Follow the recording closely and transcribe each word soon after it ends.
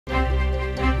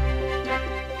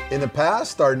In the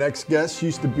past, our next guest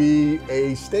used to be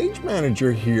a stage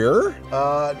manager here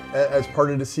as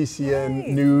part of the CCN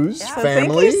News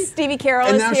family. Thank you. Stevi Carroll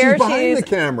and is now here. She's behind the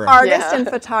camera. Artist and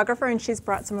photographer, and she's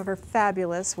brought some of her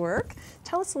fabulous work.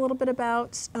 Tell us a little bit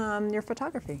about your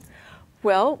photography.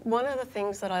 Well, one of the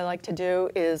things that I like to do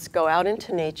is go out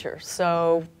into nature.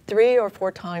 So 3 or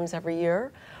 4 times every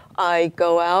year, I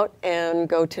go out and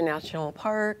go to national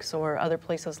parks or other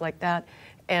places like that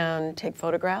and take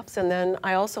photographs. And then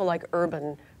I also like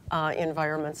urban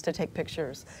environments to take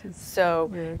pictures. So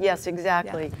yes,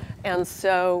 exactly. Yeah. And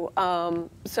so,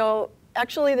 so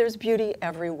actually there's beauty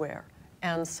everywhere.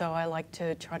 And so I like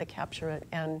to try to capture it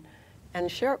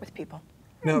and share it with people.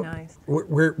 Now, nice.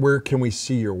 Where can we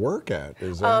see your work at?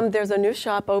 Is that... there's a new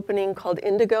shop opening called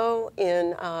Indigo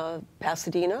in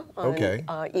Pasadena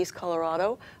on East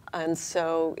Colorado. And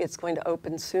so it's going to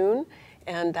open soon.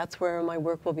 And that's where my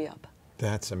work will be up.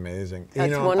 That's amazing.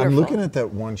 That's wonderful. I'm looking at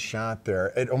that one shot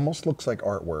there. It almost looks like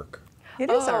artwork.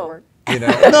 It is artwork. You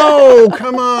know? No,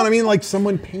 come on. I mean, like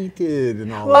someone painted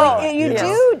and all that.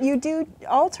 Well, you do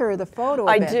alter the photo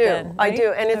a bit then, right? I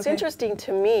do. And it's interesting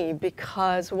to me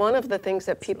because one of the things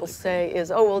that people say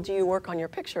is, oh, well, do you work on your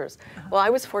pictures? Well, I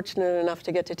was fortunate enough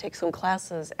to get to take some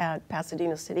classes at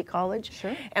Pasadena City College.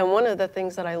 Sure. And one of the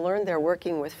things that I learned there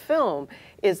working with film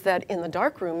is that in the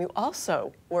darkroom, you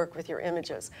also work with your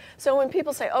images. So when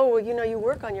people say, oh, well, you know, you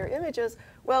work on your images,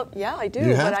 well, yeah, I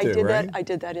do, but I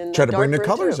did that in the darkroom. Try to bring the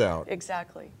colors out.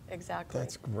 Exactly, exactly.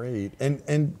 That's great.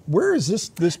 And where is this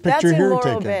picture here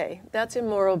taken? That's in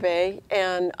Morro Bay.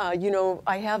 And, you know,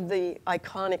 I have the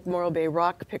iconic Morro Bay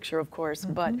rock picture, of course,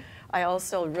 but I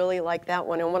also really like that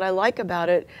one. And what I like about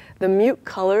it, the mute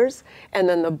colors, and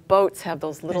then the boats have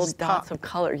those little dots of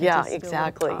color. Yeah,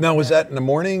 exactly. Now, was that in the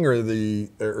morning or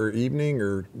or evening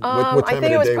or what time of the day? I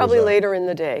think it was probably later in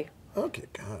the day. Okay,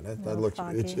 God, that looks,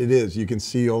 it is. You can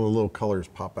see all the little colors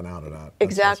popping out of that.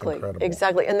 Exactly,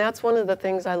 exactly. And that's one of the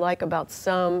things I like about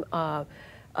some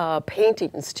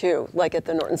paintings too, like at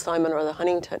the Norton Simon or the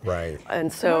Huntington. Right.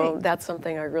 And so that's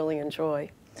something I really enjoy.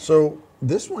 So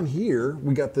this one here,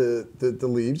 we got the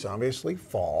leaves, obviously,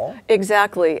 fall.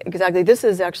 Exactly, exactly. This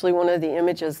is actually one of the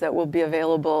images that will be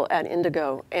available at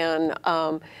Indigo. And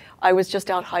I was just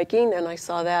out hiking and I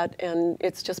saw that, and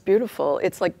it's just beautiful.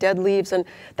 It's like dead leaves, and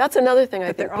that's another thing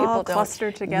I think people don't. They're all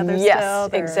clustered together still.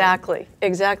 Yes, exactly,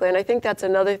 exactly. And I think that's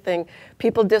another thing.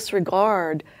 People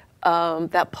disregard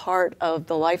that part of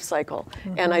the life cycle,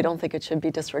 and I don't think it should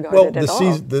be disregarded at all.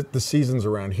 Well, the seasons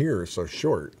around here are so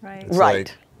short. Right. It's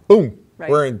like, boom,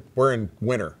 we're in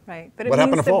winter. Right. But what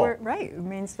happened to fall? It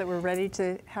means that we're ready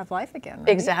to have life again. Right?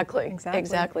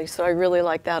 Exactly. So I really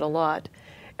like that a lot.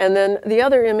 And then the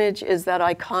other image is that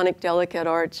iconic delicate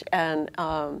arch and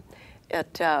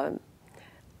at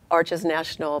Arches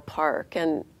National Park,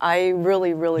 and I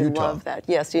really love that.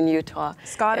 Yes, in Utah.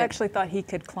 Scott actually thought he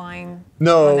could climb.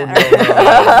 No,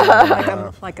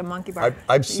 like a monkey bar.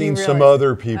 I've seen some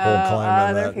other people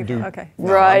climb on that. Okay.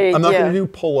 Right. I'm not going to do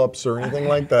pull-ups or anything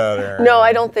like that. No,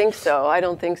 I don't think so. I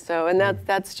don't think so. And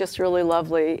that's just really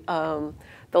lovely. The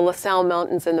LaSalle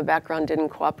Mountains in the background didn't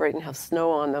cooperate and have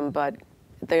snow on them, but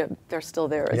they're still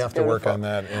there. You have to work on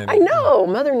that. I know,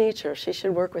 Mother Nature. She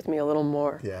should work with me a little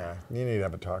more. Yeah, you need to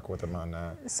have a talk with them on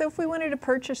that. So if we wanted to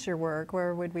purchase your work,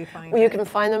 where would we find it? Well, you can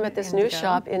find them at this new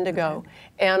shop, Indigo. Okay.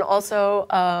 And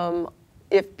also,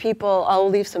 if people, I'll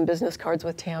leave some business cards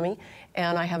with Tammy,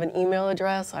 and I have an email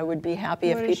address. I would be happy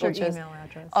if people just... What is your email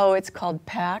address? Oh, it's called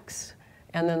PAX,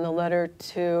 and then the letter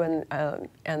 2, and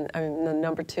the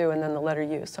number 2, and then the letter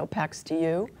U. So PAX to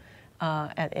you.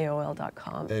 At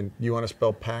AOL.com. And you want to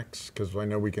spell PAX? Because I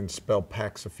know we can spell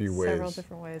PAX a few ways. Several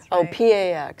different ways, right? Oh,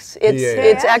 PAX.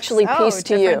 It's actually peace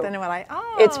to you. Than what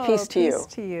it's peace to you.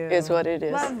 To you is what it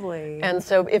is. Lovely. And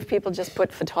so if people just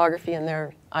put photography in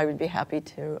there, I would be happy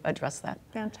to address that.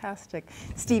 Fantastic.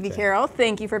 Stevi Carroll,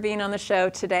 thank you for being on the show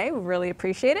today. We really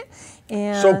appreciate it.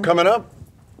 And so coming up,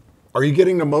 are you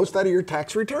getting the most out of your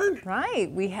tax return?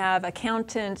 Right. We have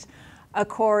accountant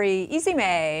Corey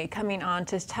Izime coming on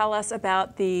to tell us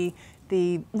about the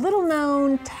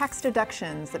little-known tax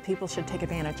deductions that people should take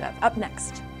advantage of. Up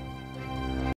next.